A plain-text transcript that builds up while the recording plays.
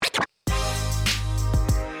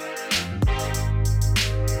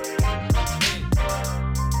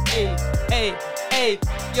Hey,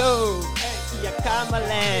 yo,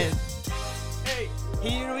 Yakamaland. Hey,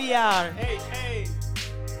 Here we are. hey,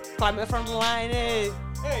 Climate from the line, hey.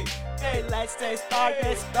 hey, Hey, let's start,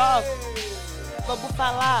 let's go. Vamos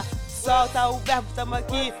falar, solta o verbo, tamo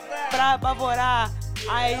aqui pra apavorar.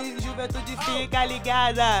 Aí, juventude fica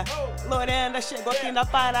ligada. Lorena chegou aqui na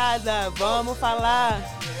parada. Vamos falar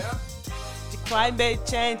de climate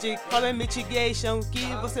change, climate mitigation. O que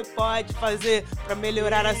você pode fazer pra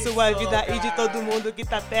melhorar a sua vida e de todo mundo que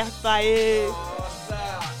tá perto aí.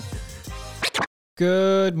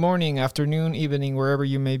 Good morning, afternoon, evening, wherever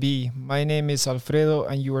you may be. My name is Alfredo,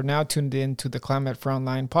 and you are now tuned in to the Climate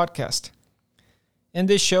Frontline podcast. In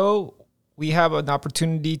this show, we have an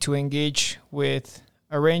opportunity to engage with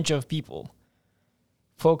a range of people,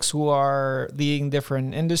 folks who are leading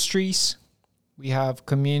different industries. We have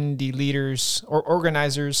community leaders or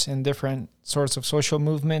organizers in different sorts of social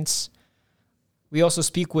movements. We also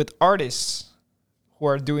speak with artists who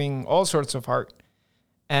are doing all sorts of art.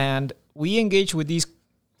 And we engage with these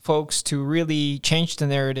folks to really change the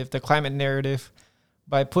narrative, the climate narrative,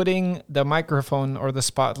 by putting the microphone or the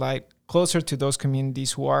spotlight closer to those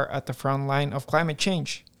communities who are at the front line of climate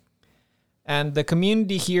change. And the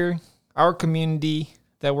community here, our community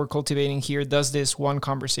that we're cultivating here, does this one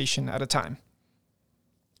conversation at a time.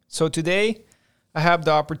 So today, I have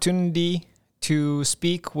the opportunity to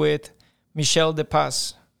speak with Michelle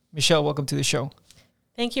DePass. Michelle, welcome to the show.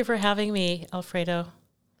 Thank you for having me, Alfredo.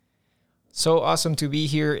 So awesome to be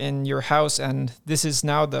here in your house, and this is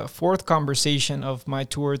now the fourth conversation of my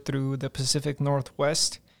tour through the Pacific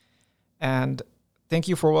Northwest. And thank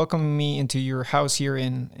you for welcoming me into your house here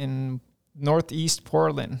in Northeast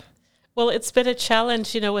Portland. Well, it's been a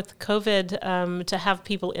challenge, with COVID to have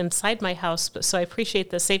people inside my house, so I appreciate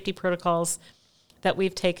the safety protocols that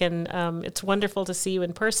we've taken. It's wonderful to see you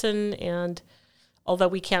in person, and although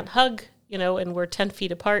we can't hug, and we're 10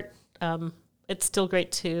 feet apart, it's still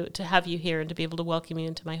great to have you here and to be able to welcome you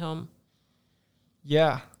into my home.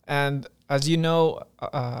 Yeah, and as you know,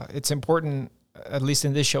 it's important, at least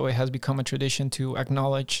in this show, it has become a tradition to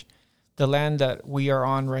acknowledge the land that we are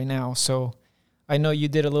on right now. So I know you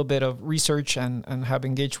did a little bit of research and have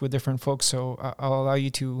engaged with different folks, so I'll allow you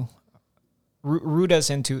to root us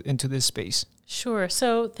into this space. Sure.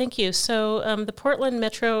 So thank you. So the Portland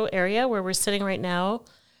metro area where we're sitting right now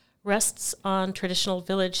rests on traditional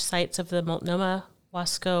village sites of the Multnomah,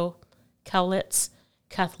 Wasco, Cowlitz,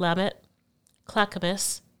 Cathlamet,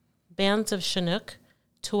 Clackamas, bands of Chinook,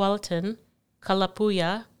 Tualatin,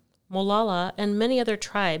 Kalapuya, Molalla, and many other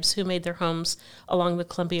tribes who made their homes along the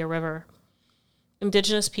Columbia River.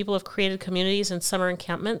 Indigenous people have created communities and summer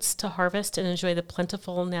encampments to harvest and enjoy the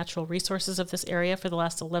plentiful natural resources of this area for the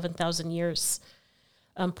last 11,000 years.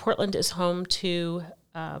 Portland is home to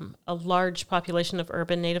a large population of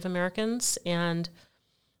urban Native Americans, and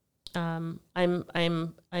I'm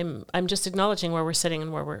just acknowledging where we're sitting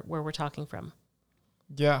and where we're talking from.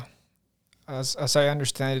 Yeah, as I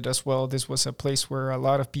understand it as well, this was a place where a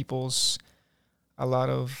lot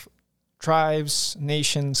of tribes,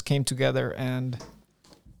 nations came together, and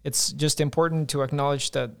it's just important to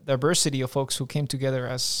acknowledge the diversity of folks who came together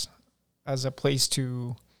as a place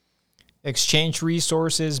to exchange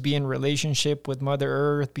resources, be in relationship with Mother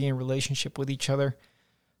Earth, be in relationship with each other.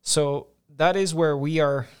 So that is where we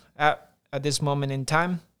are at this moment in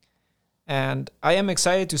time. And I am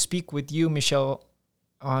excited to speak with you, Michelle,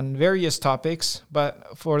 on various topics.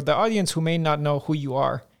 But for the audience who may not know who you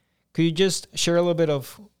are, could you just share a little bit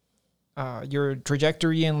of your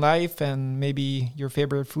trajectory in life and maybe your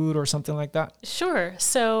favorite food or something like that? Sure.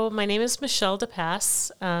 So my name is Michelle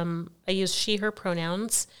DePass. I use she, her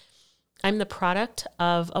pronouns. I'm the product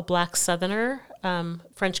of a Black Southerner,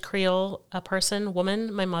 French Creole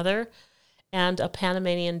woman, my mother, and a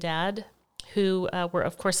Panamanian dad who were,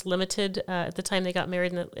 of course, limited at the time they got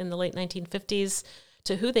married in the late 1950s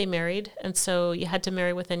to who they married. And so you had to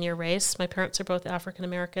marry within your race. My parents are both African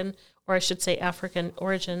American, or I should say African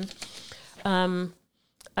origin.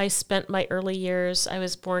 I spent my early years, I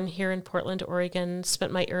was born here in Portland, Oregon,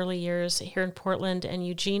 spent my early years here in Portland and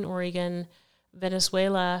Eugene, Oregon,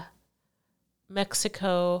 Venezuela,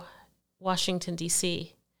 Mexico, Washington,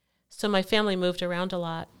 D.C. So my family moved around a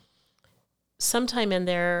lot. Sometime in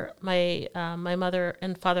there, my mother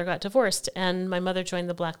and father got divorced, and my mother joined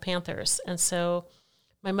the Black Panthers. And so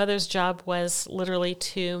my mother's job was literally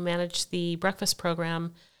to manage the breakfast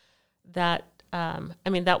program that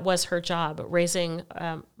was her job, raising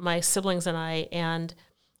my siblings and I and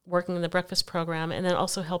working in the breakfast program, and then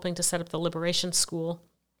also helping to set up the Liberation School.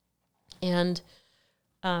 And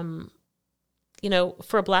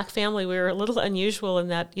for a Black family, we were a little unusual in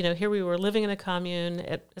that, here we were living in a commune.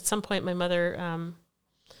 At some point, my mother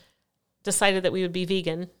decided that we would be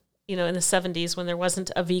vegan, in the 70s when there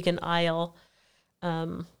wasn't a vegan aisle.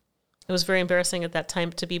 It was very embarrassing at that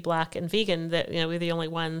time to be Black and vegan, that, we were the only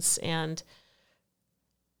ones. And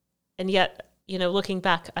yet, looking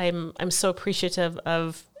back, I'm so appreciative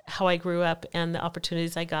of how I grew up and the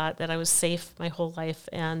opportunities I got, that I was safe my whole life,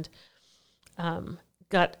 and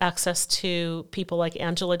got access to people like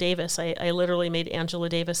Angela Davis. I literally made Angela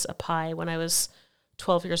Davis a pie when I was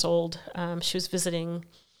 12 years old. She was visiting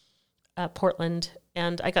Portland,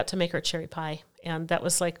 and I got to make her cherry pie. And that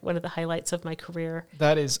was like one of the highlights of my career.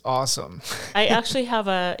 That is awesome. I actually have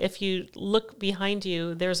if you look behind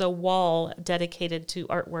you, there's a wall dedicated to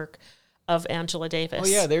artwork of Angela Davis. Oh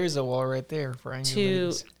yeah, there is a wall right there for Angela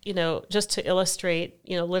Davis. Just to illustrate,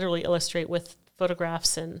 literally illustrate with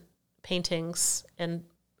photographs and paintings and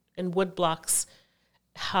wood blocks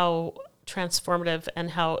how transformative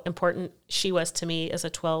and how important she was to me as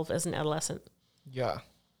an adolescent. Yeah.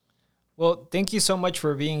 Well, thank you so much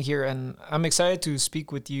for being here, and I'm excited to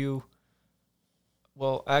speak with you.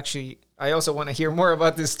 Well, actually, I also want to hear more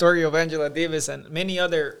about this story of Angela Davis and many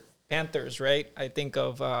other Panthers, right? I think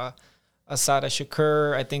of Asada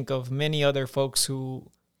Shakur. I think of many other folks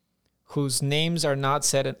whose names are not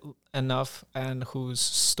said enough and whose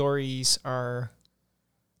stories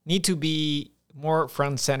need to be more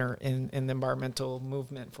front center in the environmental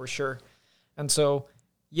movement, for sure. And so,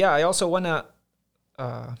 yeah, I also want to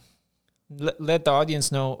let the audience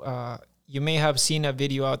know, you may have seen a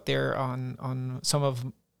video out there on some of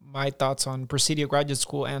my thoughts on Presidio Graduate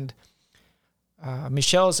School, and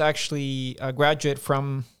Michelle is actually a graduate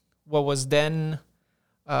from what was then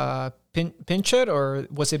Pinchot, or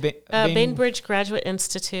was it Bainbridge Graduate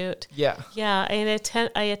Institute? Yeah. Yeah,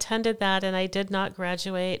 I attended that, and I did not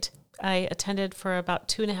graduate. I attended for about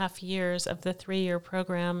 2.5 years of the 3-year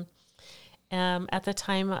program. At the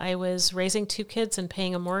time, I was raising 2 kids and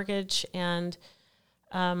paying a mortgage, and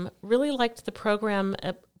really liked the program.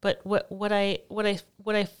 But what I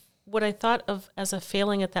thought of as a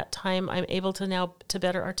failing at that time, I'm able to now to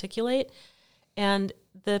better articulate. And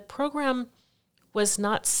the program was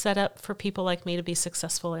not set up for people like me to be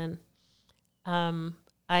successful in.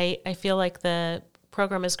 I feel like the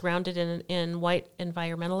program is grounded in white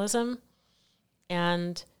environmentalism,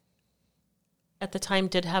 and at the time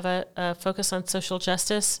did have a focus on social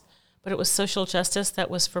justice, but it was social justice that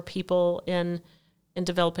was for people in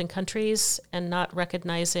developing countries, and not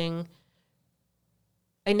recognizing.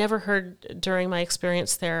 I never heard during my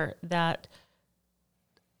experience there that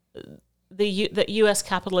that U.S.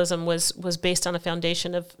 capitalism was based on a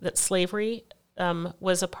foundation of that slavery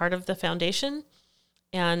was a part of the foundation,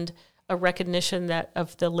 and a recognition that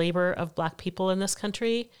of the labor of Black people in this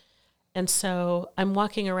country. And so I'm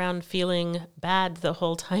walking around feeling bad the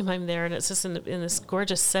whole time I'm there, and it's just in this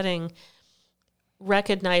gorgeous setting,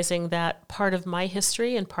 recognizing that part of my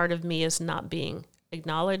history and part of me is not being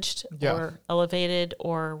acknowledged or elevated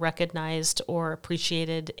or recognized or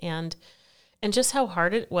appreciated, and just how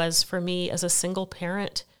hard it was for me as a single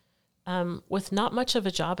parent with not much of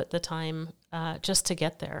a job at the time just to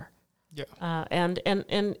get there. Yeah. And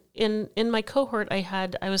in my cohort,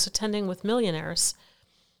 I was attending with millionaires,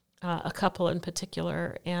 a couple in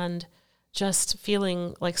particular, and just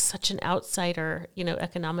feeling like such an outsider,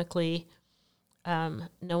 economically,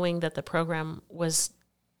 knowing that the program was,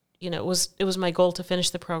 it was my goal to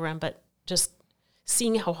finish the program, but just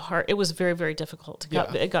seeing how hard it was, very, very difficult.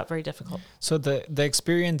 It got very difficult. So the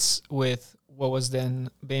experience with what was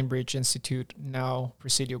then Bainbridge Institute, now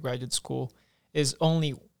Presidio Graduate School, is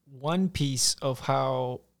only one piece of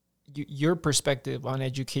how your perspective on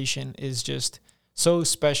education is just so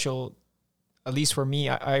special. At least for me,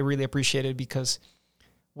 I really appreciate it, because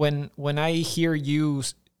when I hear you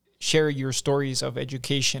share your stories of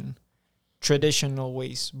education, traditional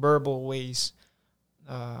ways, verbal ways,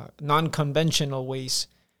 non-conventional ways,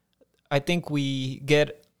 I think we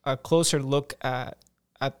get a closer look at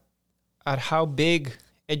how big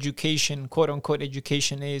education, quote unquote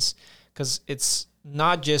education, is, because it's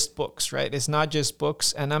not just books, right? It's not just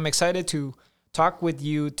books. And I'm excited to talk with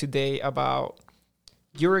you today about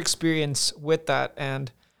your experience with that.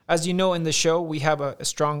 And as you know, in the show, we have a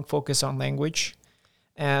strong focus on language.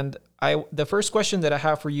 And the first question that I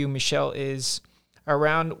have for you, Michelle, is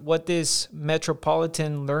around what this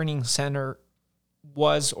Metropolitan Learning Center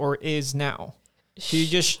was or is now. Can you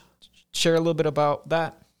just share a little bit about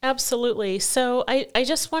that? Absolutely. So I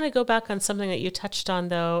just want to go back on something that you touched on,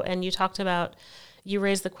 though, and you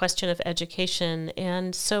raised the question of education.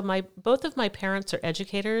 And so both of my parents are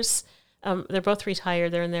educators. They're both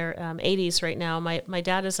retired. They're in their 80s right now. My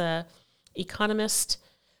dad is a economist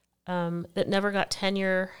that never got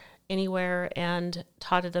tenure anywhere and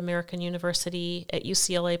taught at American University, at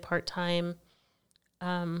UCLA part-time,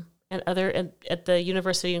 and at the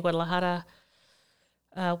University in Guadalajara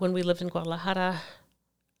when we lived in Guadalajara.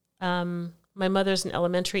 My mother's an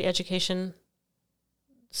elementary education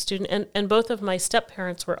student, and both of my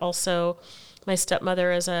step-parents were also, my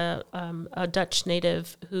stepmother is a Dutch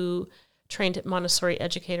native who trained at Montessori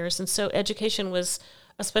educators. And so education was,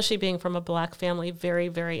 especially being from a Black family, very,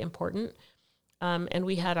 very important. And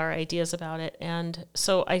we had our ideas about it. And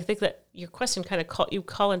so I think that your question kind of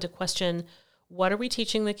call into question, what are we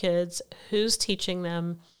teaching the kids? Who's teaching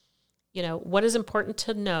them? What is important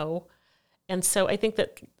to know? And so I think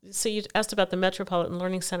that, so you asked about the Metropolitan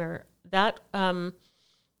Learning Center, that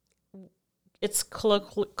it's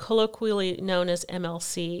colloquially known as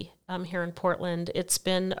MLC here in Portland. It's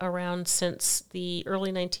been around since the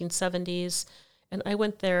early 1970s. And I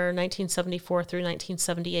went there 1974 through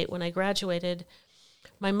 1978 when I graduated.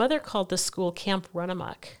 My mother called the school Camp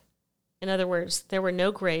Run-Amok. In other words, there were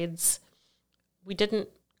no grades. We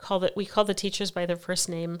called the teachers by their first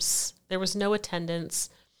names. There was no attendance.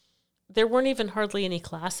 There weren't even hardly any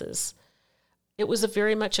classes. It was a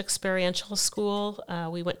very much experiential school.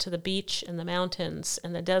 We went to the beach and the mountains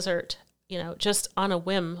and the desert, just on a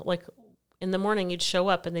whim. Like in the morning, you'd show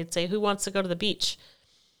up and they'd say, "Who wants to go to the beach?"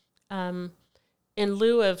 In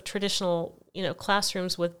lieu of traditional,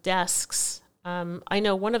 classrooms with desks, I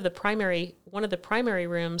know one of the primary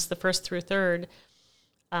rooms, the first through third,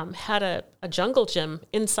 had a jungle gym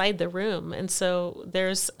inside the room. And so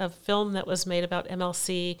there's a film that was made about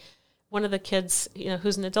MLC. One of the kids,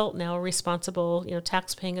 who's an adult now, a responsible,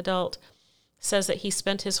 tax-paying adult, says that he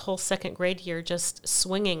spent his whole second grade year just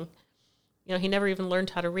swinging. He never even learned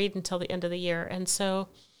how to read until the end of the year. And so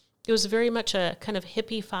it was very much a kind of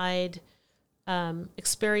hippified,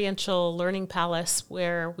 experiential learning palace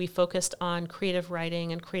where we focused on creative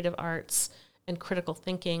writing and creative arts and critical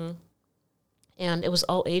thinking. And it was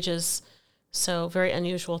all ages. So very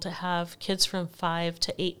unusual to have kids from 5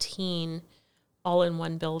 to 18 all in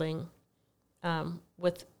one building,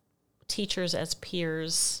 with teachers as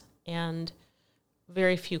peers and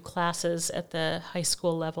very few classes at the high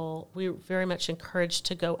school level. We were very much encouraged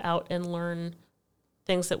to go out and learn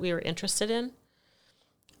things that we were interested in.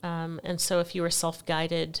 And so if you were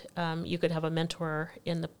self-guided, you could have a mentor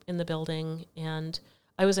in the building. And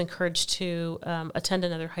I was encouraged to attend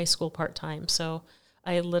another high school part-time. So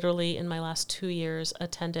I literally, in my last 2 years,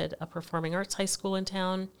 attended a performing arts high school in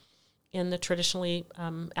town in the traditionally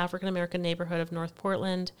African-American neighborhood of North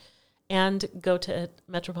Portland, and go to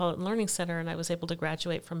Metropolitan Learning Center. And I was able to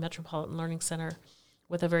graduate from Metropolitan Learning Center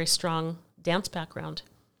with a very strong dance background.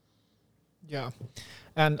 Yeah.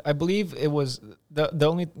 And I believe it was the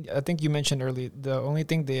only, I think you mentioned earlier, the only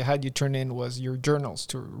thing they had you turn in was your journals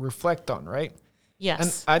to reflect on, right? Yes.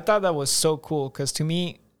 And I thought that was so cool because to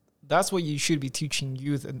me, that's what you should be teaching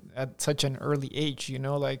youth at such an early age,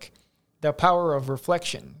 like the power of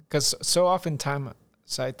reflection. Because so oftentimes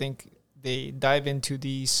I think they dive into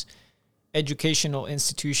these educational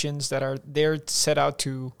institutions that are there set out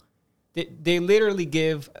to, they literally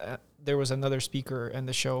give, there was another speaker in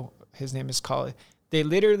the show, his name is Khalid. They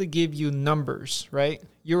literally give you numbers, right?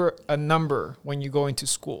 You're a number when you go into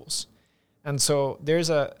schools. And so there's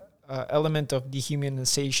a element of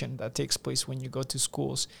dehumanization that takes place when you go to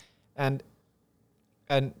schools. And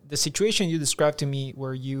the situation you described to me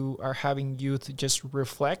where you are having youth just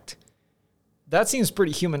reflect, that seems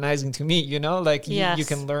pretty humanizing to me, Like Yes. you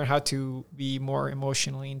can learn how to be more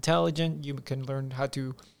emotionally intelligent. You can learn how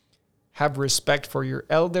to have respect for your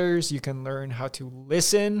elders. You can learn how to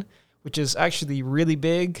listen, which is actually really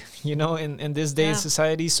big, in this day of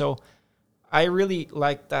society. So I really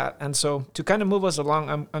like that. And so to kind of move us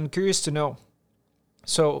along, I'm curious to know.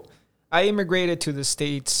 So I immigrated to the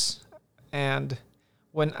States, and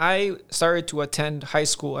when I started to attend high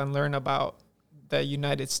school and learn about the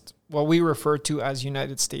what we refer to as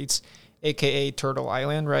United States, aka Turtle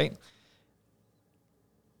Island, right?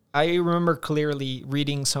 I remember clearly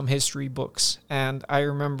reading some history books, and I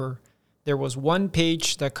remember there was one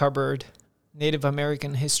page that covered Native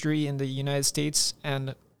American history in the United States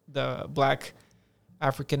and the Black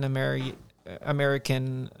African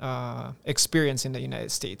American experience in the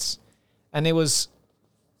United States. And it was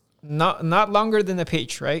not longer than a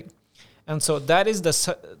page, right? And so that's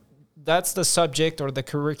the subject or the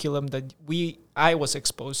curriculum that I was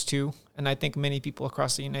exposed to, and I think many people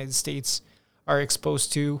across the United States are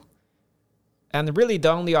exposed to, and really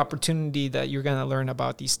the only opportunity that you're going to learn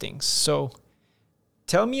about these things. So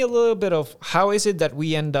tell me a little bit of how is it that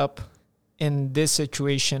we end up in this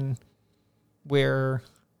situation where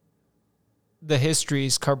the history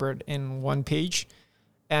is covered in one page?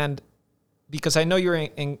 And because I know you're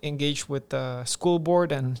engaged with the school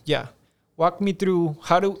board, and walk me through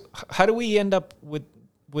how do we end up with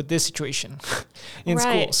this situation in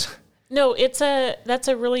schools? No, that's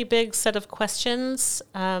a really big set of questions.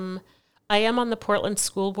 I am on the Portland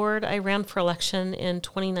School Board. I ran for election in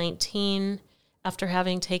 2019 after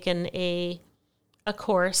having taken a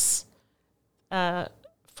course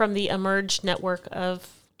from the Emerge network of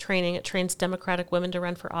training. It trains Democratic women to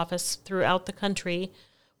run for office throughout the country.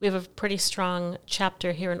 We have a pretty strong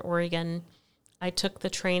chapter here in Oregon. I took the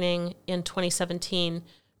training in 2017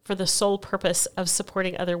 for the sole purpose of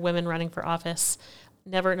supporting other women running for office.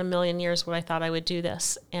 Never in a million years would I thought I would do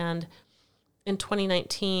this. And in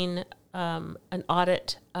 2019, an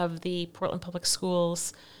audit of the Portland Public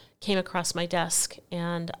Schools came across my desk,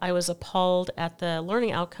 and I was appalled at the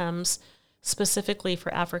learning outcomes, specifically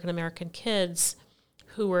for African American kids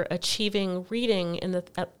who were achieving reading in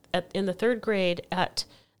the third grade at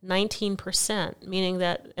 19%, meaning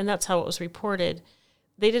that, and that's how it was reported.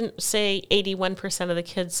 They didn't say 81% of the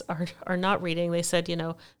kids are not reading. They said,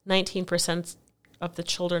 19% of the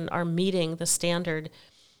children are meeting the standard.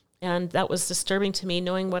 And that was disturbing to me,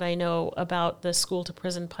 knowing what I know about the school to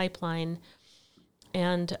prison pipeline.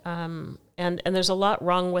 And there's a lot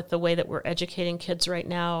wrong with the way that we're educating kids right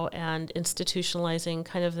now and institutionalizing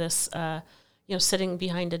kind of this, sitting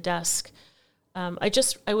behind a desk. I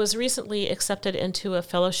was recently accepted into a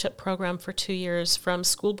fellowship program for 2 years from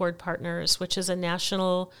School Board Partners, which is a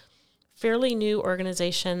national, fairly new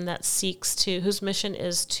organization that whose mission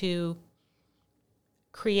is to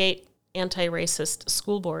create anti-racist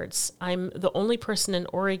school boards. I'm the only person in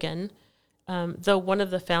Oregon, though one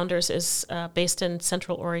of the founders is based in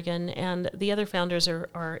Central Oregon, and the other founders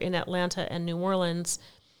are in Atlanta and New Orleans.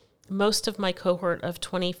 Most of my cohort of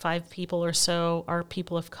 25 people or so are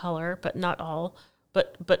people of color, but not all,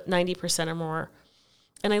 but 90% or more.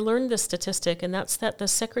 And I learned this statistic, and that's that the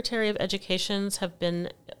Secretary of Educations have been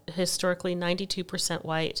historically 92%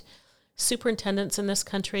 white. Superintendents in this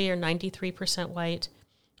country are 93% white.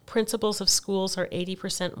 Principals of schools are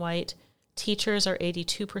 80% white. Teachers are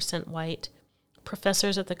 82% white.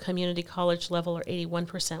 Professors at the community college level are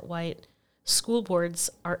 81% white. School boards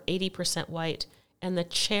are 80% white. And the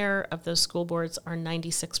chair of those school boards are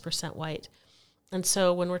 96% white. And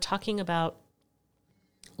so when we're talking about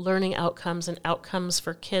learning outcomes and outcomes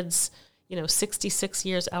for kids, 66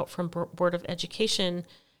 years out from Board of Education,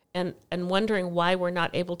 and wondering why we're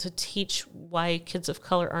not able to teach why kids of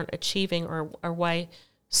color aren't achieving or why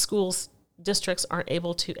districts aren't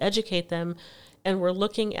able to educate them, and we're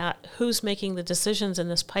looking at who's making the decisions in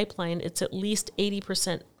this pipeline, it's at least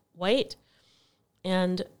 80% white.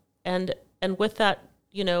 And with that,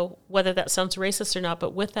 whether that sounds racist or not,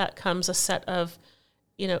 but with that comes a set of,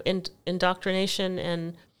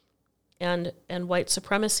 indoctrination and white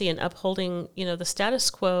supremacy and upholding, the status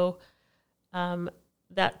quo,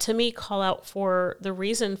 that to me call out for the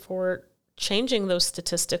reason for changing those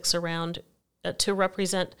statistics around to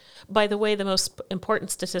represent. By the way, the most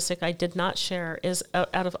important statistic I did not share is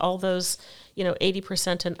out of all those,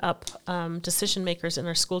 80% and up decision makers in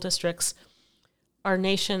our school districts, our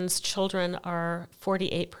nation's children are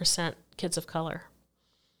 48% kids of color.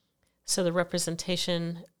 So the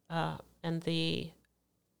representation and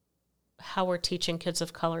how we're teaching kids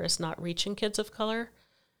of color is not reaching kids of color.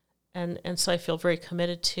 And so I feel very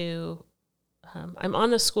committed to, I'm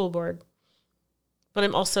on the school board, but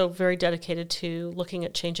I'm also very dedicated to looking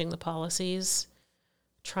at changing the policies,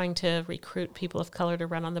 trying to recruit people of color to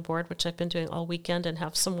run on the board, which I've been doing all weekend and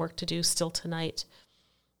have some work to do still tonight.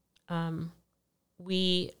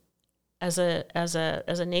 We, as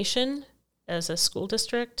a nation, as a school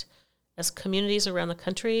district, as communities around the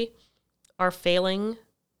country, are failing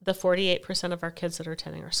the 48% of our kids that are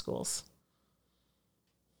attending our schools.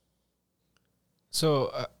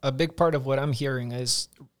 So a big part of what I'm hearing is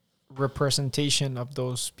representation of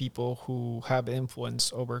those people who have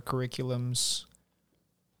influence over curriculums,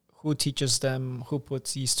 who teaches them, who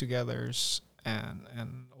puts these together,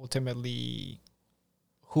 and ultimately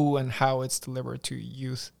who and how it's delivered to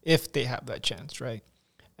youth, if they have that chance, right?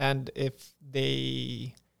 And if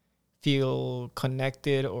they feel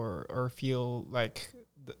connected or feel like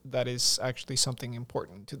that is actually something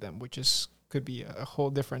important to them, which could be a whole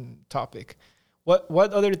different topic. What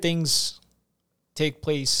other things take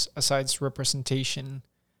place aside representation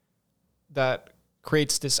that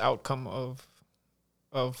creates this outcome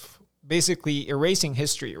of basically erasing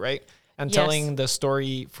history, right? And telling the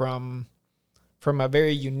story from a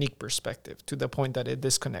very unique perspective to the point that it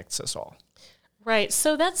disconnects us all. Right.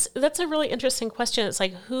 So that's a really interesting question. It's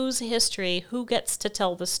like, whose history, who gets to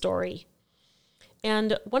tell the story?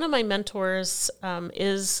 And one of my mentors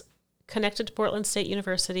is connected to Portland State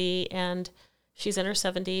University, and she's in her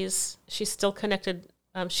 70s. She's still connected.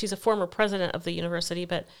 She's a former president of the university,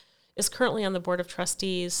 but is currently on the board of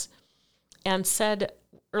trustees, and said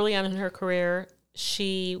early on in her career,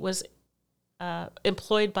 she was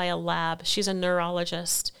employed by a lab. She's a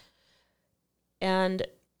neurologist. And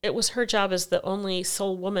it was her job as the only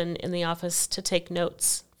sole woman in the office to take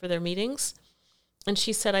notes for their meetings. And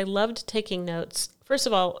she said, I loved taking notes. First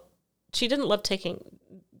of all, she didn't love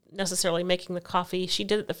necessarily making the coffee. She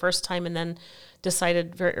did it the first time and then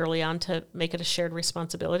decided very early on to make it a shared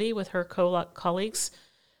responsibility with her colleagues.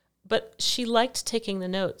 But she liked taking the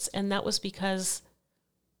notes, and that was because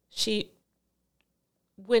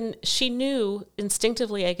when she knew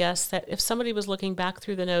instinctively, I guess, that if somebody was looking back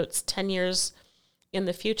through the notes 10 years in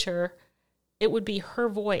the future, it would be her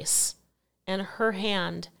voice and her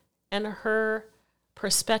hand and her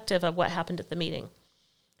perspective of what happened at the meeting.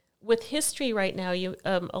 With history right now, you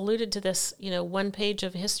alluded to this, one page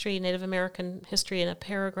of history, Native American history, and a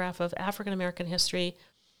paragraph of African American history.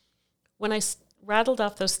 When I rattled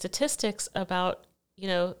off those statistics about,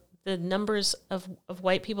 the numbers of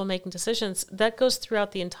white people making decisions, that goes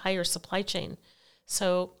throughout the entire supply chain.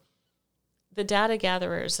 So the data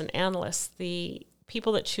gatherers and analysts, the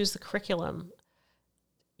people that choose the curriculum,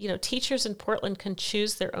 teachers in Portland can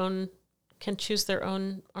choose their own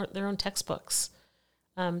textbooks.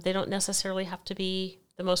 They don't necessarily have to be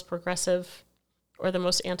the most progressive or the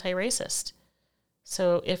most anti-racist.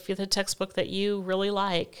 So if the textbook that you really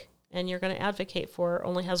like and you're going to advocate for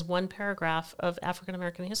only has one paragraph of African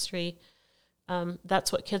American history,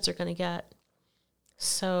 that's what kids are going to get.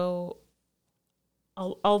 So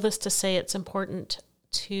all this to say, it's important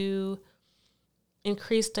to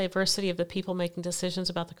increase diversity of the people making decisions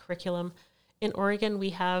about the curriculum. In Oregon,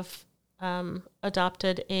 we have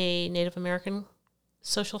adopted a Native American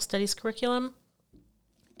social studies curriculum,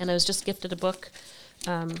 and I was just gifted a book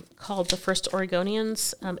called The First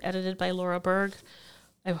Oregonians, edited by Laura Berg.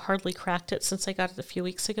 I've hardly cracked it since I got it a few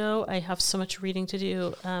weeks ago. I have so much reading to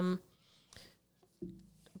do.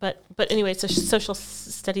 But anyway, it's a social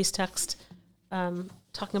studies text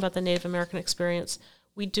talking about the Native American experience.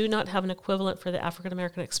 We do not have an equivalent for the African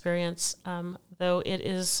American experience, though it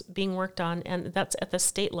is being worked on, and that's at the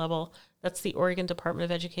state level. That's the Oregon Department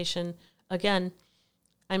of Education. Again,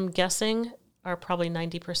 I'm guessing are probably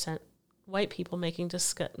 90% white people making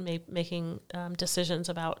decisions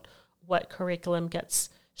about what curriculum gets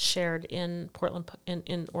shared in Portland,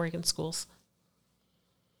 in Oregon schools.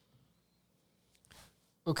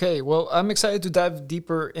 Okay, well, I'm excited to dive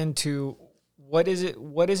deeper into what is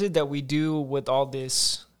it that we do with all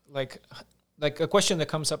this. Like a question that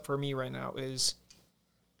comes up for me right now is,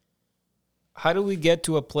 how do we get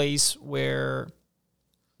to a place where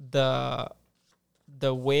the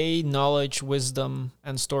way knowledge, wisdom,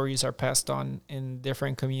 and stories are passed on in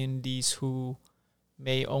different communities who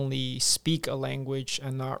may only speak a language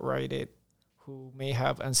and not write it, who may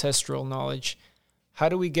have ancestral knowledge, how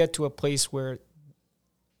do we get to a place where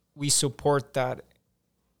we support that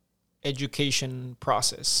education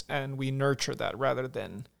process and we nurture that rather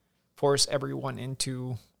than force everyone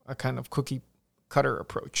into a kind of cookie cutter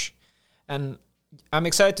approach? And I'm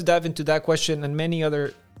excited to dive into that question and many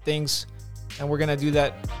other things, and we're going to do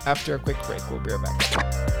that after a quick break. We'll be right back.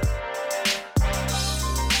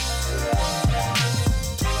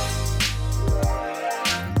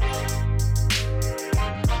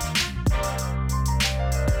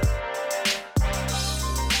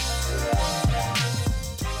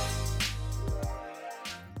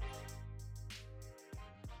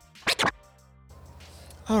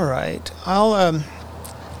 All right.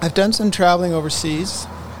 I've done some traveling overseas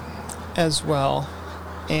as well,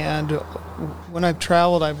 and when I've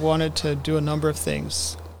traveled, I've wanted to do a number of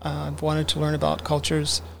things. I've wanted to learn about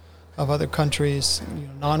cultures of other countries,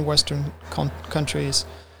 non-Western countries.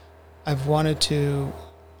 I've wanted to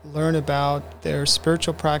learn about their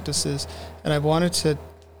spiritual practices, and I've wanted to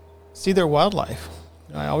see their wildlife.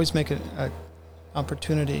 I always make an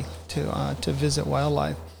opportunity to visit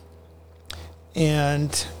wildlife.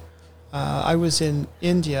 And I was in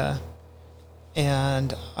India,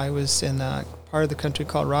 and I was in a part of the country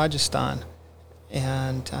called Rajasthan,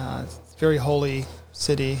 and a very holy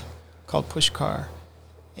city called Pushkar.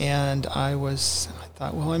 And I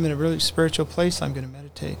thought, well, I'm in a really spiritual place, I'm going to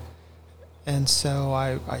meditate. And so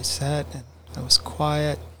I sat, and I was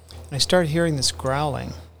quiet, and I started hearing this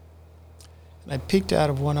growling. And I peeked out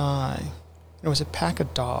of one eye, and it was a pack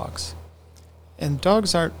of dogs. And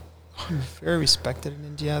dogs aren't very respected in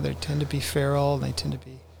India. They tend to be feral. They tend to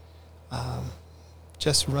be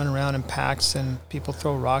just run around in packs, and people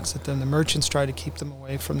throw rocks at them. The merchants try to keep them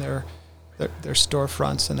away from their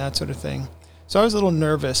storefronts and that sort of thing. So I was a little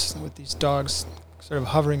nervous with these dogs sort of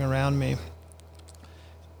hovering around me.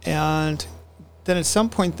 And then at some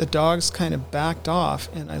point the dogs kind of backed off,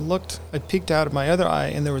 and I peeked out of my other eye,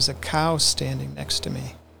 and there was a cow standing next to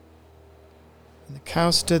me. And the cow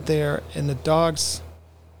stood there, and the dogs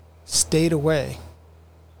stayed away.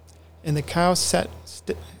 And the cow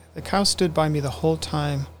stood by me the whole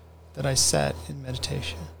time that I sat in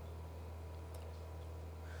meditation.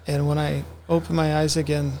 And when I opened my eyes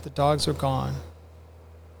again, the dogs were gone.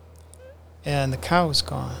 And the cow was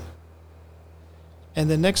gone. And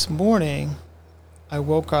the next morning, I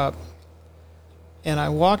woke up and I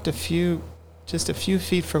walked just a few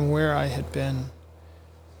feet from where I had been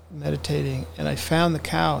meditating, and I found the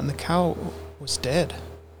cow, and the cow was dead.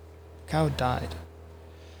 The cow had died.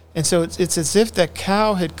 And so it's as if that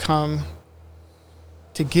cow had come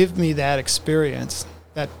to give me that experience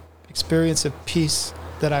of peace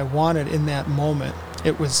that I wanted in that moment.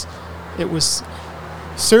 It was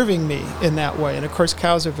serving me in that way. And of course,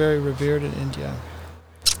 cows are very revered in India.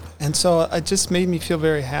 And so it just made me feel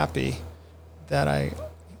very happy that I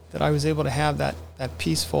was able to have that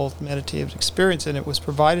peaceful meditative experience, and it was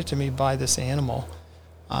provided to me by this animal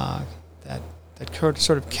that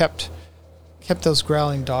sort of kept those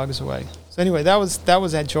growling dogs away. So anyway, that was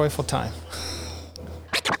that joyful time.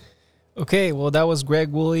 Okay, well, that was Greg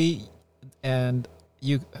Woolley, and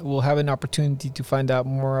you will have an opportunity to find out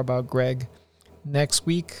more about Greg next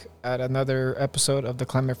week at another episode of the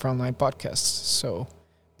Climate Frontline podcast. So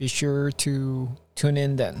be sure to tune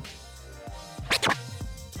in then.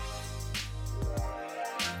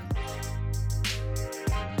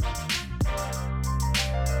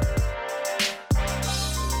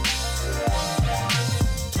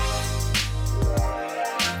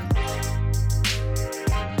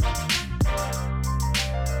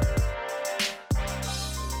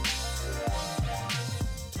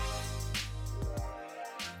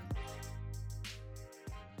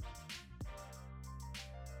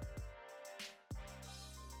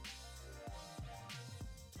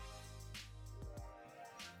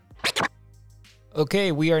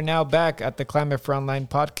 Okay, we are now back at the Climate Frontline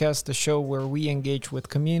podcast, the show where we engage with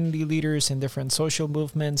community leaders in different social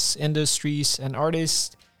movements, industries, and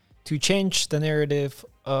artists to change the narrative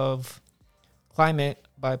of climate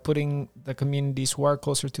by putting the communities who are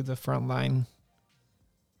closer to the front line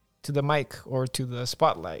to the mic or to the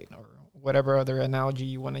spotlight or whatever other analogy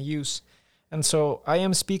you want to use. And so I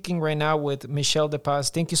am speaking right now with Michelle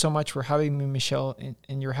DePass. Thank you so much for having me, Michelle,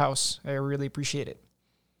 in your house. I really appreciate it.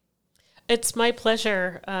 It's my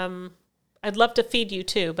pleasure. I'd love to feed you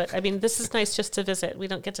too, but I mean, this is nice just to visit. We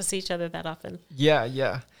don't get to see each other that often.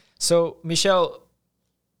 Yeah. So, Michelle,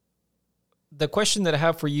 the question that I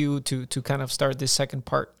have for you to kind of start this second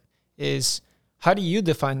part is, how do you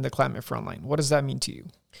define the Climate Frontline? What does that mean to you?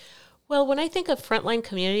 Well, when I think of frontline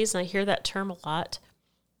communities, and I hear that term a lot,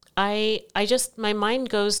 I just, my mind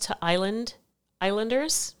goes to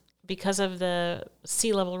islanders because of the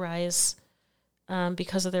sea level rise,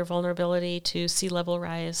 because of their vulnerability to sea level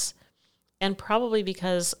rise, and probably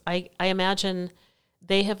because I imagine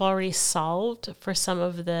they have already solved for some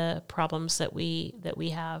of the problems that we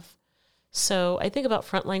have. So I think about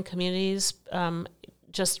frontline communities,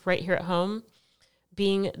 just right here at home,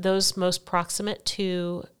 being those most proximate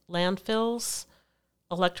to landfills,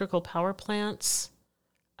 electrical power plants,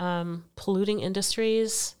 polluting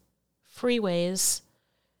industries, freeways.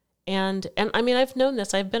 And I mean, I've known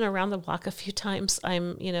this. I've been around the block a few times. I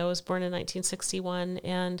was born in 1961.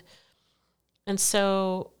 And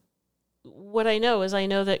so what I know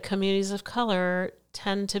that communities of color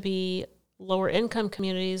tend to be lower income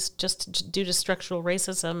communities just due to structural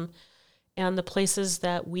racism. And the places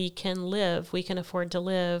that we can afford to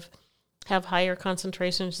live, have higher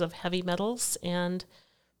concentrations of heavy metals and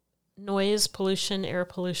noise pollution, air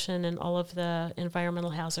pollution, and all of the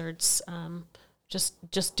environmental hazards,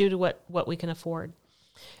 just due to what we can afford.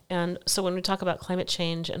 And so when we talk about climate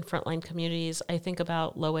change and frontline communities, I think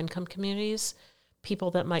about low-income communities,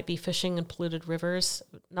 people that might be fishing in polluted rivers,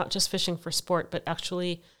 not just fishing for sport, but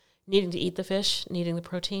actually needing to eat the fish, needing the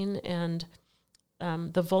protein, and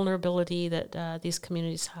the vulnerability that these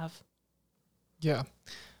communities have. Yeah,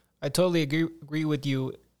 I totally agree with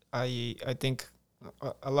you. I think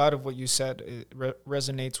a lot of what you said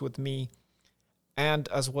resonates with me, and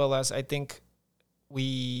as well as I think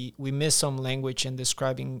we miss some language in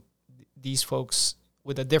describing these folks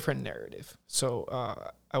with a different narrative. So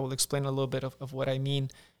I will explain a little bit of what I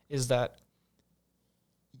mean is that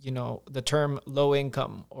the term low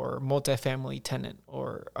income or multifamily tenant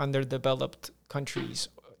or underdeveloped countries.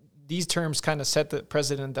 These terms kind of set the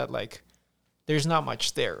precedent that like there's not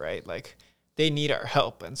much there, right? Like they need our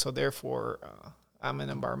help, and so therefore I'm an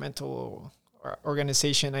environmental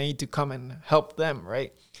organization. I need to come and help them,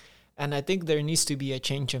 right? And I think there needs to be a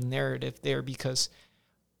change of narrative there, because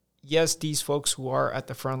yes, these folks who are at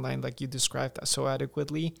the front line, like you described so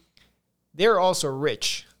adequately, they're also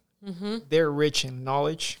rich. Mm-hmm. They're rich in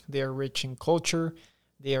knowledge. They are rich in culture.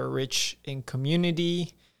 They are rich in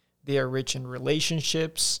community. They are rich in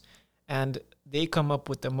relationships. And they come up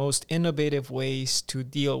with the most innovative ways to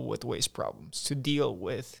deal with waste problems, to deal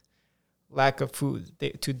with lack of food,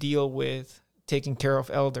 to deal with taking care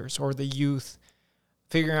of elders or the youth,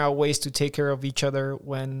 figuring out ways to take care of each other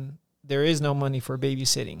when there is no money for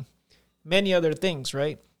babysitting. Many other things,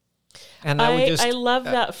 right? And I love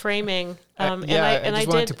that framing. I just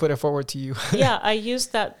wanted to put it forward to you. Yeah, I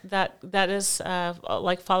used that is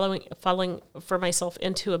like falling for myself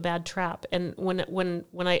into a bad trap. And when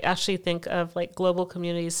I actually think of like global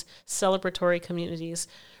communities, celebratory communities,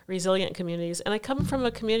 resilient communities, and I come from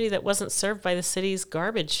a community that wasn't served by the city's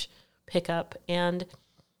garbage pickup, and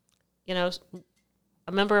a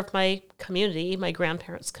member of my community, my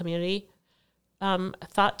grandparents' community,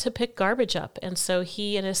 thought to pick garbage up. And so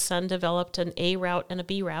he and his son developed an A route and a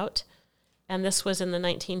B route. And this was in the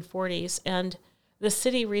 1940s. And the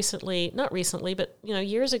city not recently, but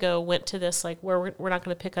years ago went to this, like, where we're not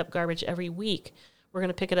going to pick up garbage every week. We're going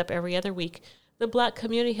to pick it up every other week. The Black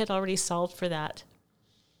community had already solved for that.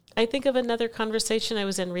 I think of another conversation I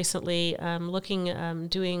was in recently,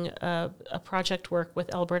 doing a project work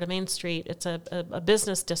with Alberta Main Street. It's a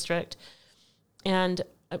business district, and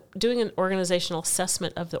doing an organizational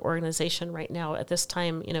assessment of the organization right now at this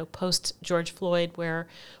time, post George Floyd, where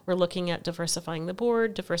we're looking at diversifying the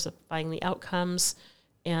board, diversifying the outcomes,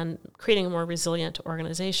 and creating a more resilient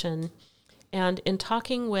organization. And in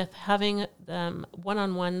talking with having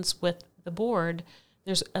one-on-ones with the board,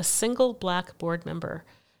 there's a single Black board member.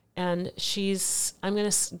 And she's, I'm going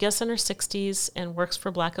to guess, in her 60s, and works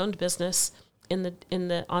for Black-owned business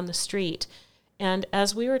on the street. And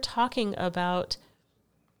as we were talking about,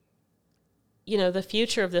 the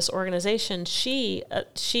future of this organization, the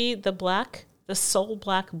sole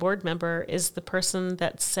Black board member, is the person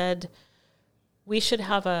that said we should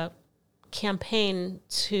have a campaign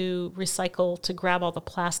to recycle, to grab all the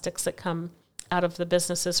plastics that come out of the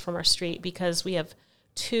businesses from our street, because we have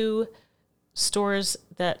 2 stores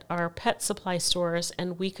that are pet supply stores,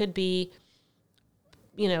 and we could be,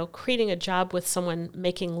 creating a job with someone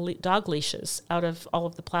making dog leashes out of all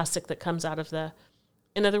of the plastic that comes out of the.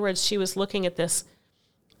 In other words, she was looking at this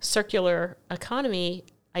circular economy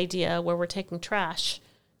idea where we're taking trash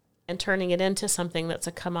and turning it into something that's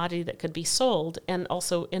a commodity that could be sold, and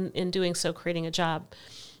also in doing so creating a job.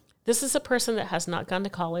 This is a person that has not gone to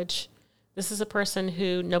college. This is a person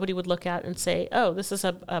who nobody would look at and say, oh, this is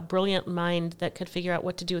a brilliant mind that could figure out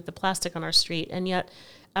what to do with the plastic on our street. And yet,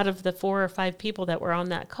 out of the 4 or 5 people that were on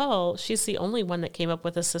that call, she's the only one that came up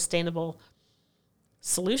with a sustainable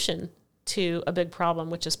solution to a big problem,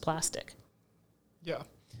 which is plastic. Yeah.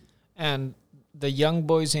 And the young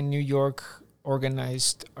boys in New York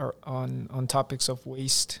organized on topics of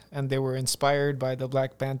waste, and they were inspired by the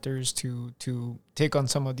Black Panthers to take on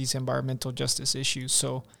some of these environmental justice issues.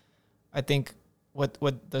 So I think what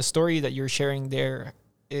the story that you're sharing there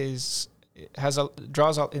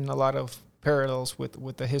draws out in a lot of parallels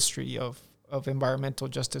with the history of environmental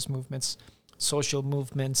justice movements, social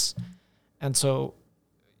movements. And so,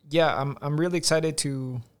 yeah, I'm really excited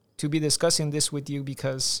to be discussing this with you,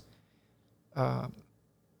 because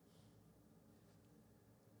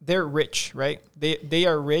they're rich, right? They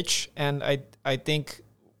are rich, and I think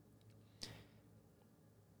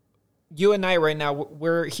you and I right now,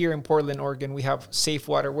 we're here in Portland, Oregon. We have safe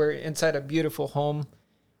water. We're inside a beautiful home.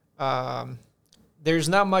 There's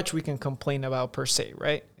not much we can complain about per se,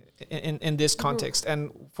 right? In this context.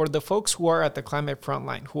 And for the folks who are at the climate front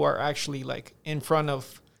line, who are actually like in front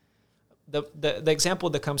of the example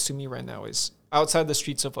that comes to me right now is outside the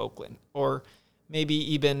streets of Oakland, or maybe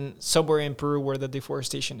even somewhere in Peru where the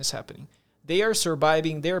deforestation is happening. They are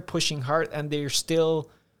surviving, they're pushing hard, and they're still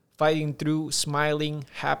fighting through, smiling,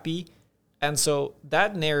 happy. And so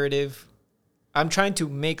that narrative, I'm trying to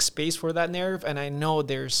make space for that narrative, and I know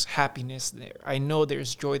there's happiness there. I know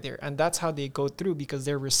there's joy there. And that's how they go through, because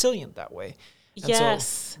they're resilient that way. And yes.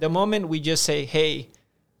 So the moment we just say, hey,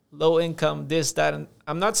 low income, this, that, and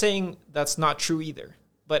I'm not saying that's not true either,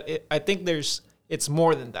 but I think it's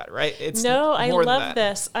more than that, right? I love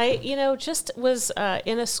this. I just was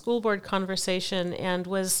in a school board conversation and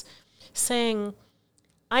was saying,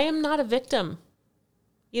 I am not a victim.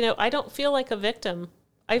 I don't feel like a victim.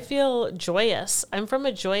 I feel joyous. I'm from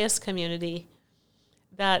a joyous community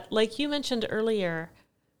that, like you mentioned earlier,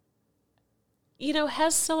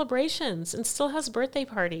 has celebrations and still has birthday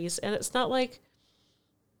parties. And it's not like,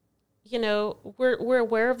 we're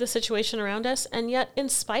aware of the situation around us. And yet, in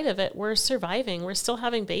spite of it, we're surviving. We're still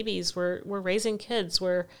having babies. We're raising kids.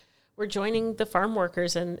 We're joining the farm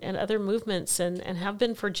workers and other movements and have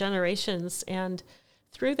been for generations. And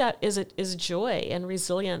through that is joy and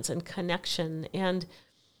resilience and connection. And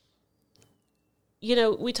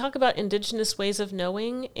we talk about indigenous ways of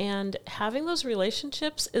knowing, and having those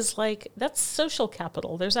relationships is that's social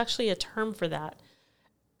capital. There's actually a term for that.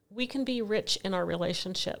 We can be rich in our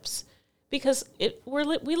relationships because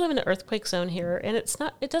we live in an earthquake zone here, and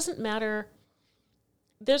it doesn't matter.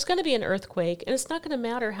 There's going to be an earthquake, and it's not going to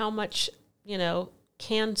matter how much,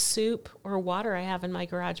 canned soup or water I have in my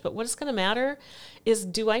garage. But what is going to matter is,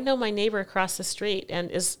 do I know my neighbor across the street?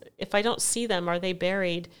 And if I don't see them, are they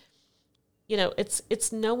buried?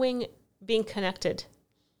 It's knowing, being connected.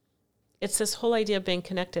 It's this whole idea of being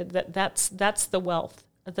connected. That's the wealth.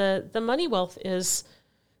 The money wealth is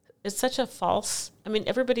such a false. I mean,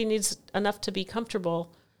 everybody needs enough to be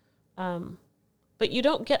comfortable, but you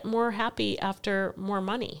don't get more happy after more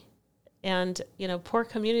money. And poor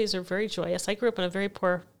communities are very joyous. I grew up in a very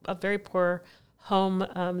poor home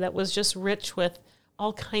that was just rich with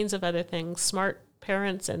all kinds of other things, smart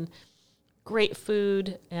parents and great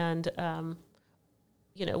food, and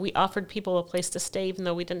we offered people a place to stay even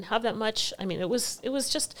though we didn't have that much. I mean, it was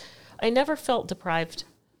just, I never felt deprived.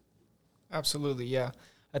 Absolutely, yeah.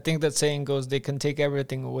 I think that saying goes, they can take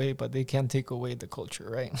everything away, but they can't take away the culture,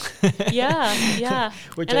 right? Yeah.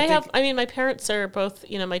 And my parents are both,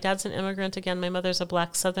 my dad's an immigrant again, my mother's a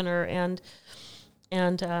Black Southerner, and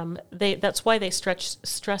that's why they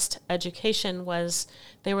stressed education. Was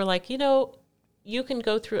they were like, you can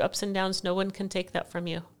go through ups and downs. No one can take that from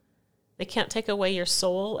you. They can't take away your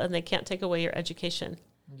soul, and they can't take away your education.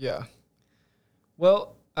 Yeah.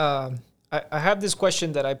 Well, I have this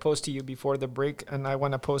question that I posed to you before the break, and I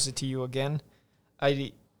want to pose it to you again.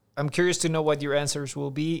 I'm curious to know what your answers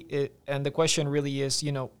will be. And the question really is,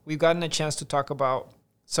 we've gotten a chance to talk about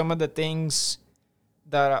some of the things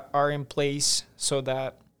that are in place so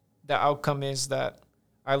that the outcome is that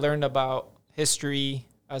I learned about history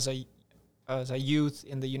as a youth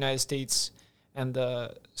in the United States, and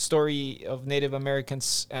the story of Native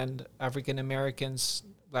Americans and African Americans,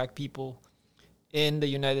 Black people in the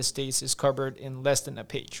United States is covered in less than a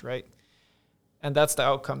page, right? And that's the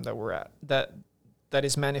outcome that we're at, that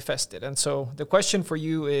is manifested. And so the question for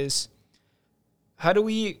you is, how do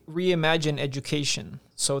we reimagine education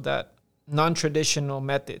so that non-traditional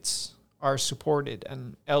methods are supported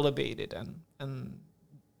and elevated,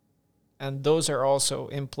 and those are also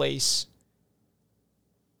in place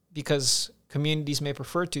because communities may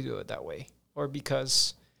prefer to do it that way, or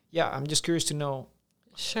because, I'm just curious to know.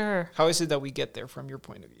 Sure. How is it that we get there from your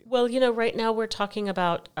point of view? Well, right now we're talking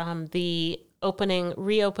about the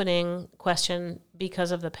reopening question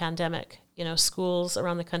because of the pandemic. Schools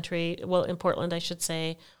around the country, well, in Portland, I should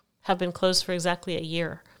say, have been closed for exactly a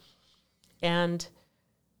year. And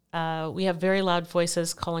we have very loud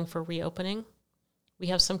voices calling for reopening. We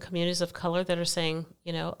have some communities of color that are saying,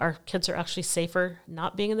 our kids are actually safer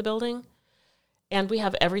not being in the building. And we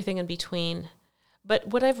have everything in between. But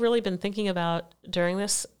what I've really been thinking about during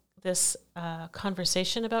this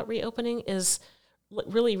conversation about reopening is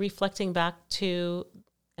really reflecting back to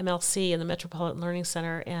MLC and the Metropolitan Learning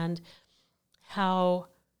Center, and how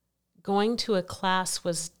going to a class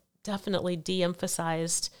was definitely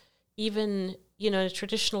de-emphasized. Even, in a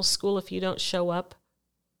traditional school, if you don't show up,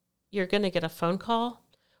 you're going to get a phone call.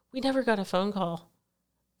 We never got a phone call.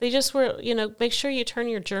 They just were, make sure you turn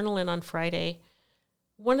your journal in on Friday.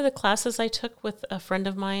 One of the classes I took with a friend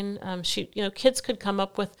of mine, kids could come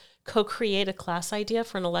up with, co-create a class idea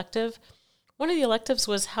for an elective. One of the electives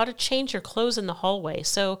was how to change your clothes in the hallway.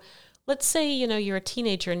 So let's say, you're a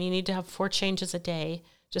teenager and you need to have 4 changes a day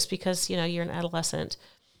just because, you're an adolescent.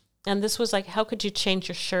 And this was like, how could you change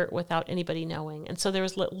your shirt without anybody knowing? And so there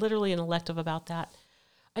was literally an elective about that.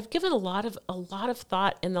 I've given a lot of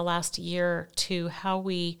thought in the last year to how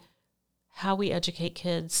we educate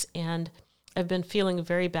kids, and I've been feeling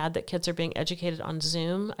very bad that kids are being educated on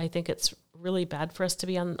Zoom. I think it's really bad for us to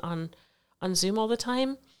be on Zoom all the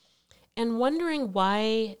time, and wondering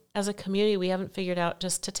why, as a community, we haven't figured out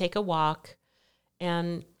just to take a walk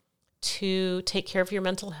and to take care of your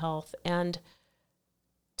mental health and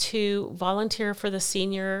to volunteer for the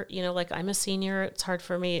senior. Like, I'm a senior. It's hard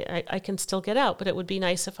for me. I can still get out, but it would be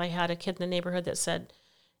nice if I had a kid in the neighborhood that said,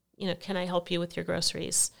 can I help you with your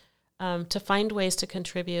groceries? To find ways to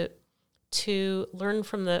contribute, to learn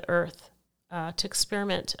from the earth, to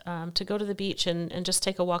experiment, to go to the beach and just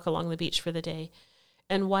take a walk along the beach for the day.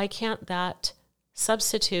 And why can't that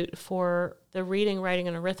substitute for the reading, writing,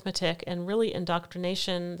 and arithmetic, and really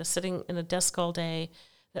indoctrination, the sitting in a desk all day,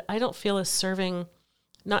 that I don't feel is serving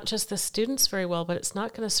not just the students very well, but it's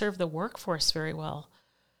not going to serve the workforce very well.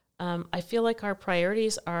 I feel like our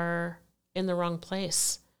priorities are in the wrong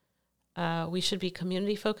place. We should be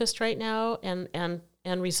community focused right now and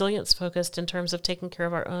resilience focused in terms of taking care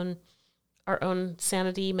of our own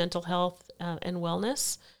sanity, mental health, and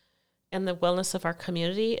wellness, and the wellness of our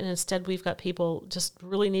community. And instead, we've got people just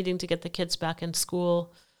really needing to get the kids back in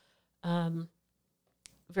school,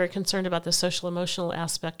 very concerned about the social emotional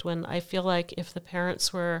aspect, when I feel like if the parents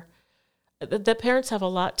have a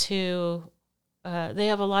lot to, they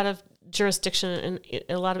have a lot of jurisdiction and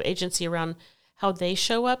a lot of agency around how they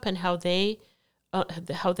show up and how their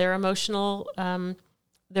emotional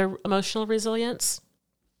resilience.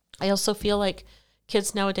 I also feel like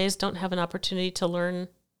kids nowadays don't have an opportunity to learn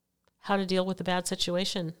how to deal with a bad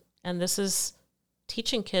situation. And this is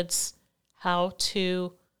teaching kids how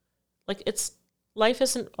to, life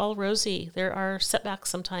isn't all rosy. There are setbacks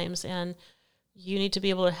sometimes, and you need to be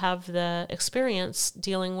able to have the experience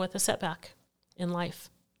dealing with a setback in life,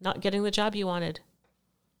 not getting the job you wanted.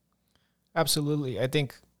 Absolutely. I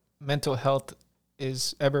think mental health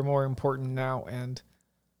is ever more important now, and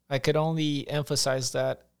I could only emphasize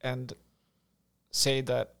that and say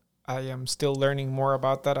that I am still learning more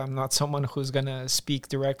about that. I'm not someone who's going to speak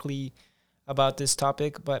directly about this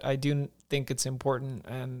topic, but I do think it's important,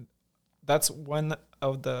 and that's one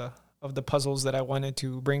of the puzzles that I wanted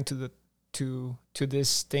to bring to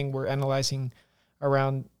this thing we're analyzing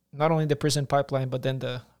around not only the prison pipeline, but then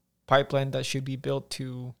the pipeline that should be built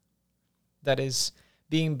that is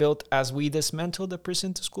being built as we dismantle the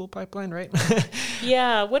prison to school pipeline, right?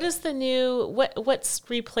 Yeah. What is the new, what's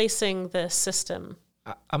replacing the system?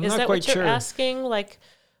 I'm is not that quite what you're sure. asking? Like,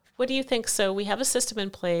 what do you think? So we have a system in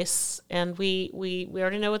place, and we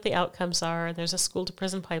already know what the outcomes are. There's a school to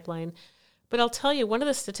prison pipeline. But I'll tell you, one of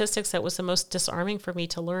the statistics that was the most disarming for me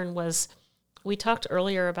to learn was, we talked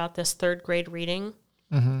earlier about this third grade reading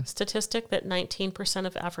statistic, that 19%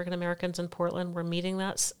 of African Americans in Portland were meeting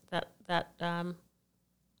that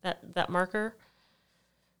marker.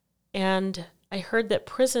 And I heard that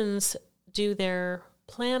prisons do their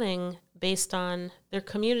planning based on their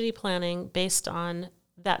community planning based on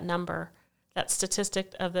that number, that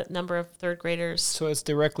statistic of the number of third graders. So it's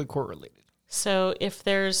directly correlated. So if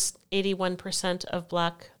there's 81% of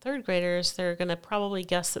Black third graders, they're going to probably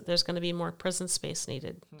guess that there's going to be more prison space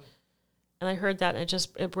needed. And I heard that, and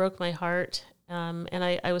it broke my heart. And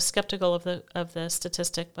I was skeptical of the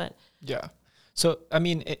statistic, but yeah. So, I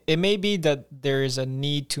mean, it may be that there is a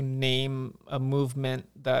need to name a movement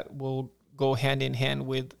that will go hand in hand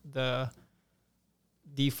with the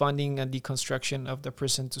defunding and deconstruction of the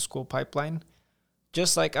prison to school pipeline.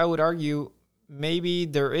 Just like I would argue, maybe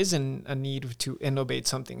there isn't a need to innovate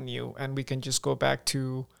something new, and we can just go back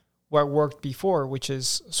to what worked before, which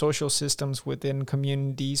is social systems within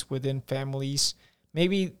communities, within families.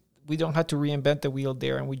 Maybe we don't have to reinvent the wheel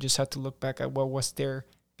there, and we just have to look back at what was there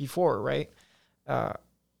before, right?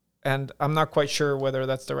 And I'm not quite sure whether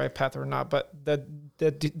that's the right path or not, but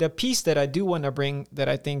the piece that I do want to bring that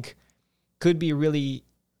I think could be really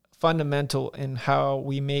fundamental in how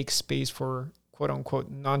we make space for quote unquote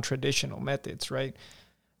non-traditional methods, right,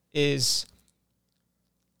 is,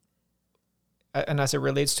 and as it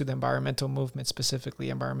relates to the environmental movement, specifically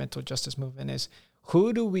environmental justice movement, is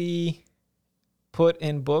who do we put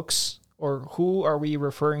in books, or who are we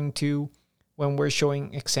referring to when we're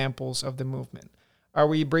showing examples of the movement? Are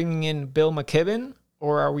we bringing in Bill McKibben,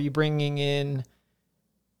 or are we bringing in,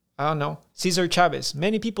 I don't know, Cesar Chavez?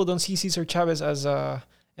 Many people don't see Cesar Chavez as a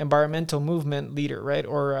environmental movement leader, right?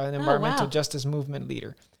 Or an environmental justice movement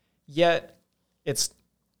leader. Yet it's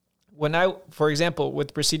when for example,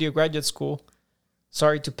 with Presidio Graduate School,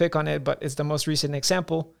 sorry to pick on it, but it's the most recent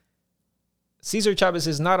example. Cesar Chavez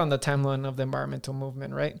is not on the timeline of the environmental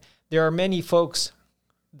movement, right? There are many folks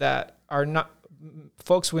that are not,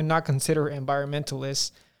 folks would not consider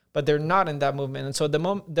environmentalists, but they're not in that movement. And so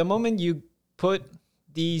the moment you put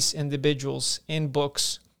these individuals in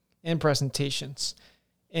books, in presentations,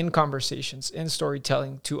 in conversations, in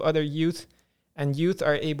storytelling to other youth, and youth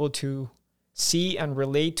are able to see and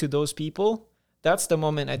relate to those people, that's the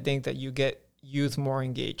moment I think that you get youth more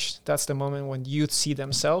engaged. That's the moment when youth see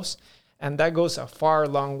themselves. And that goes a far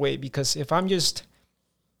long way, because if I'm just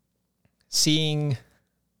seeing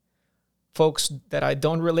folks that I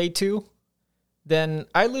don't relate to, then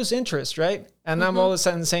I lose interest, right? And I'm all of a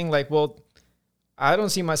sudden saying like, well, I don't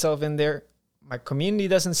see myself in there. My community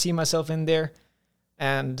doesn't see myself in there.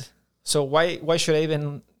 And so why should I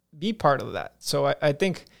even be part of that? So I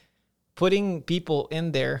think putting people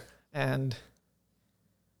in there and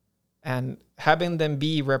having them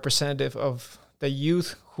be representative of the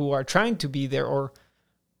youth who are trying to be there, or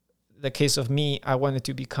the case of me, I wanted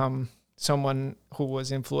to become someone who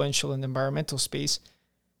was influential in the environmental space.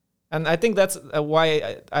 And I think that's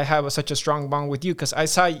why I have such a strong bond with you, because I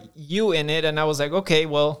saw you in it and I was like, okay,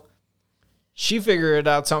 well, she figured it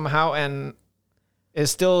out somehow and is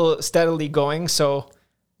still steadily going. So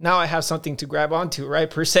now I have something to grab onto, right?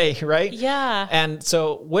 Per se, right? Yeah. And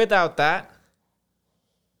so without that,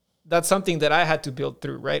 that's something that I had to build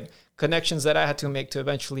through, right? Connections that I had to make to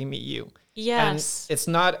eventually meet you. Yes. And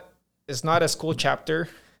it's not a school chapter.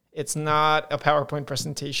 It's not a PowerPoint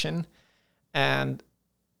presentation. And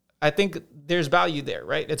I think there's value there,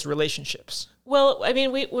 right? It's relationships. Well, I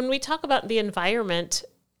mean, when we talk about the environment,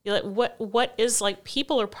 like what is like,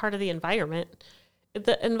 people are part of the environment.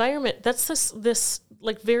 The environment, that's this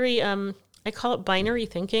like very I call it binary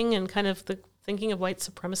thinking, and kind of the thinking of white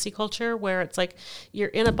supremacy culture, where it's like you're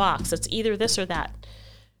in a box. It's either this or that.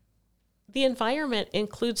 The environment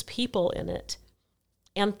includes people in it,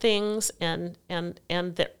 and things, and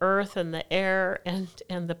the earth and the air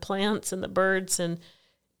and the plants and the birds, and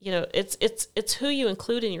it's who you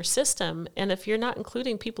include in your system. And if you're not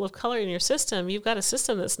including people of color in your system, you've got a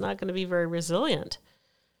system that's not going to be very resilient.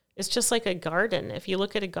 It's just like a garden. If you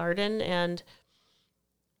look at a garden and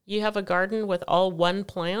you have a garden with all one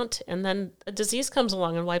plant, and then a disease comes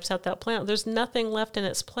along and wipes out that plant, there's nothing left in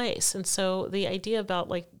its place. And so the idea about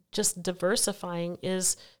like just diversifying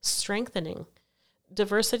is strengthening.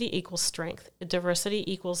 Diversity equals strength.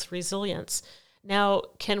 Diversity equals resilience. Now,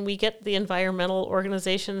 can we get the environmental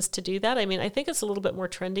organizations to do that? I mean, I think it's a little bit more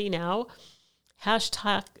trendy now.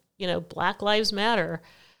 Hashtag, Black Lives Matter.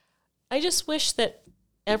 I just wish that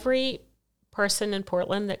every person in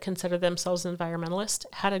Portland that consider themselves an environmentalist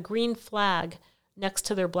had a green flag next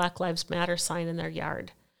to their Black Lives Matter sign in their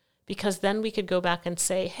yard. Because then we could go back and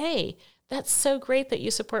say, hey, that's so great that you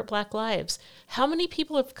support Black lives. How many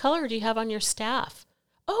people of color do you have on your staff?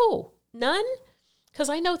 Oh, none? Because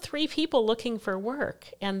I know 3 people looking for work,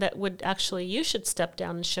 and that would actually, you should step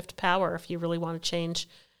down and shift power if you really want to change.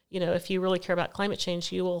 If you really care about climate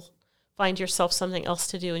change, you will find yourself something else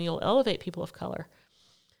to do, and you'll elevate people of color.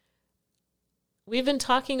 We've been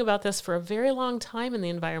talking about this for a very long time in the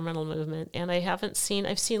environmental movement, and I've seen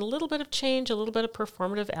a little bit of change, a little bit of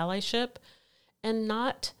performative allyship, and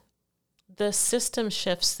not the system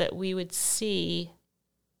shifts that we would see,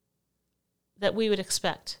 that we would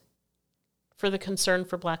expect for the concern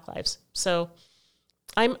for Black lives. So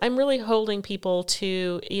I'm really holding people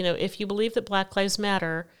to, if you believe that Black lives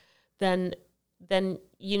matter, then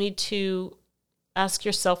you need to ask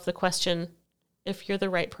yourself the question if you're the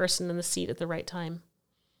right person in the seat at the right time.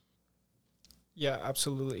 Yeah,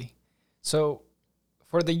 absolutely. So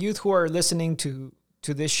for the youth who are listening to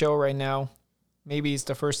this show right now, maybe it's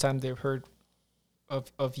the first time they've heard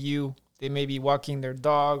of you. They may be walking their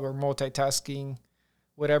dog or multitasking,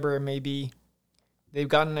 whatever it may be. They've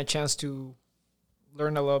gotten a chance to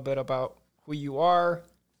learn a little bit about who you are,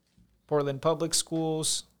 Portland Public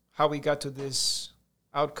Schools, how we got to this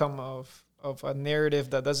outcome of a narrative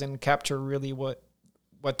that doesn't capture really what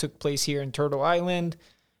took place here in Turtle Island,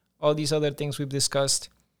 all these other things we've discussed.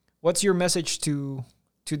 What's your message to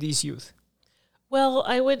these youth? Well,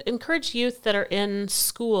 I would encourage youth that are in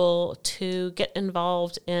school to get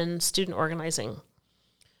involved in student organizing.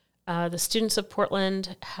 The students of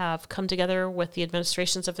Portland have come together with the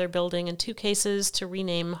administrations of their building in 2 cases to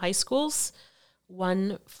rename high schools.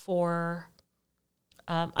 One for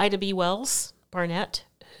Ida B. Wells Barnett,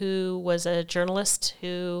 who was a journalist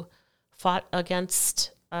who fought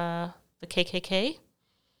against the KKK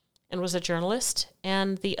and was a journalist.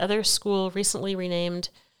 And the other school recently renamed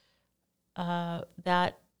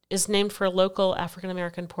that is named for a local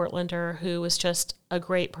African-American Portlander who was just a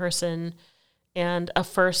great person and a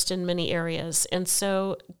first in many areas. And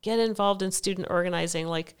so get involved in student organizing.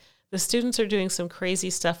 Like, the students are doing some crazy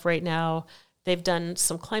stuff right now. They've done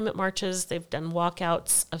some climate marches. They've done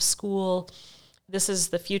walkouts of school. This is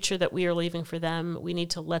the future that we are leaving for them. We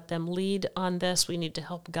need to let them lead on this. We need to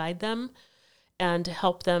help guide them and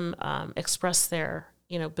help them express their,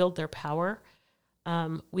 build their power.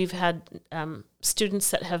 We've had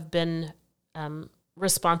students that have been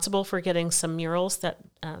responsible for getting some murals that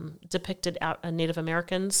depicted Native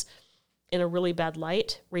Americans in a really bad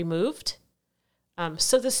light removed.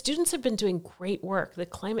 So the students have been doing great work. The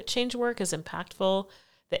climate change work is impactful.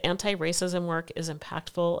 The anti-racism work is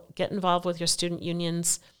impactful. Get involved with your student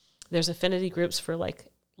unions. There's affinity groups for like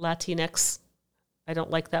Latinx. I don't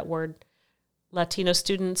like that word. Latino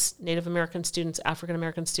students, Native American students, African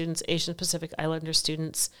American students, Asian Pacific Islander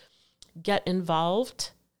students. Get involved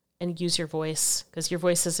and use your voice, because your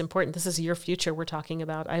voice is important. This is your future we're talking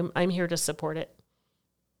about. I'm here to support it.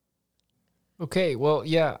 Okay, well,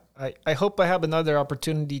 yeah, I hope I have another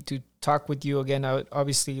opportunity to talk with you again. I would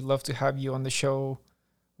obviously love to have you on the show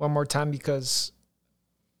one more time, because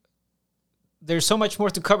there's so much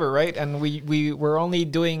more to cover, right? And we're only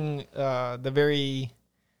doing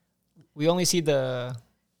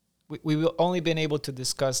we've only been able to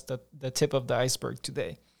discuss the tip of the iceberg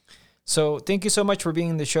today. So thank you so much for being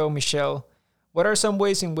in the show, Michelle. What are some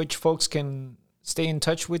ways in which folks can stay in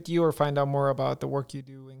touch with you or find out more about the work you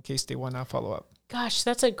do in case they want to follow up? Gosh,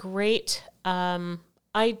 that's a great... I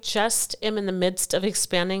just am in the midst of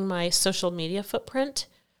expanding my social media footprint.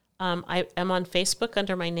 I am on Facebook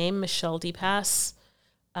under my name, Michelle DePass.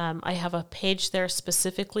 I have a page there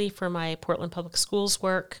specifically for my Portland Public Schools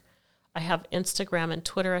work. I have Instagram and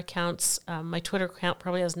Twitter accounts. My Twitter account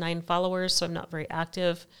probably has 9 followers, so I'm not very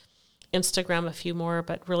active. Instagram, a few more,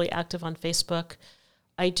 but really active on Facebook.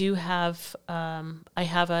 I do have, an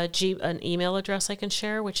email address I can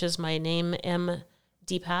share, which is my name,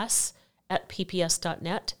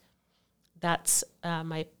 mdpass@pps.net. That's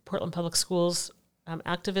my Portland Public Schools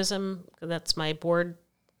activism. That's my board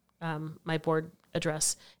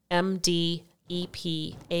address,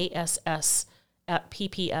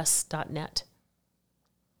 mdepass@pps.net.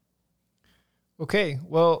 Okay,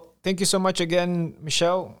 well, thank you so much again,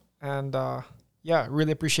 Michelle. And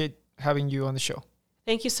really appreciate having you on the show.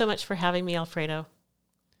 Thank you so much for having me, Alfredo.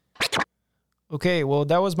 Okay, well,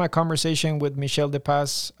 that was my conversation with Michelle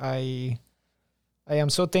DePass. I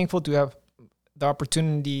am so thankful to have the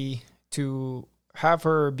opportunity to have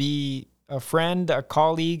her be a friend, a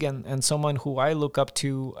colleague, and someone who I look up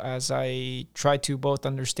to as I try to both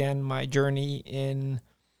understand my journey in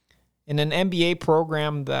an MBA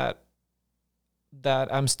program that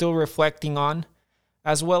I'm still reflecting on,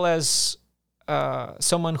 as well as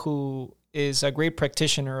someone who is a great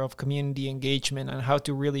practitioner of community engagement and how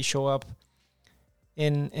to really show up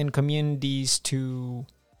in communities to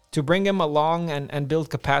bring them along and build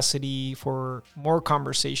capacity for more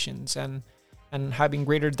conversations and having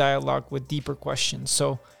greater dialogue with deeper questions.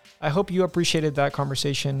 So I hope you appreciated that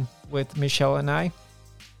conversation with Michelle and I.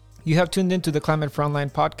 You have tuned into the Climate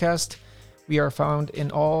Frontline podcast. We are found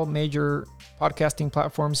in all major podcasting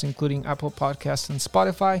platforms, including Apple Podcasts and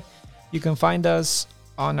Spotify. You can find us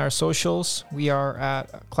on our socials. We are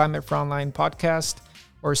at Climate Frontline Podcast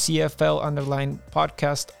or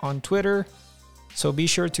CFL_podcast on Twitter. So be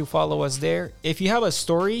sure to follow us there. If you have a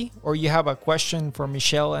story or you have a question for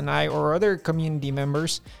Michelle and I or other community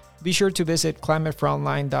members, be sure to visit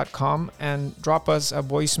climatefrontline.com and drop us a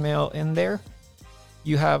voicemail in there.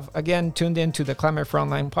 You have, again, tuned into the Climate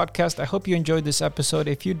Frontline podcast. I hope you enjoyed this episode.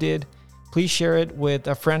 If you did, please share it with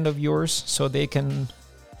a friend of yours so they can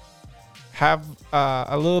have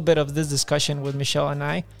a little bit of this discussion with Michelle and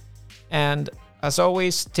I. And as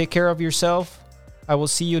always, take care of yourself. I will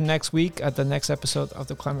see you next week at the next episode of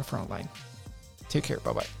the Climate Frontline. Take care.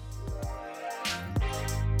 Bye-bye.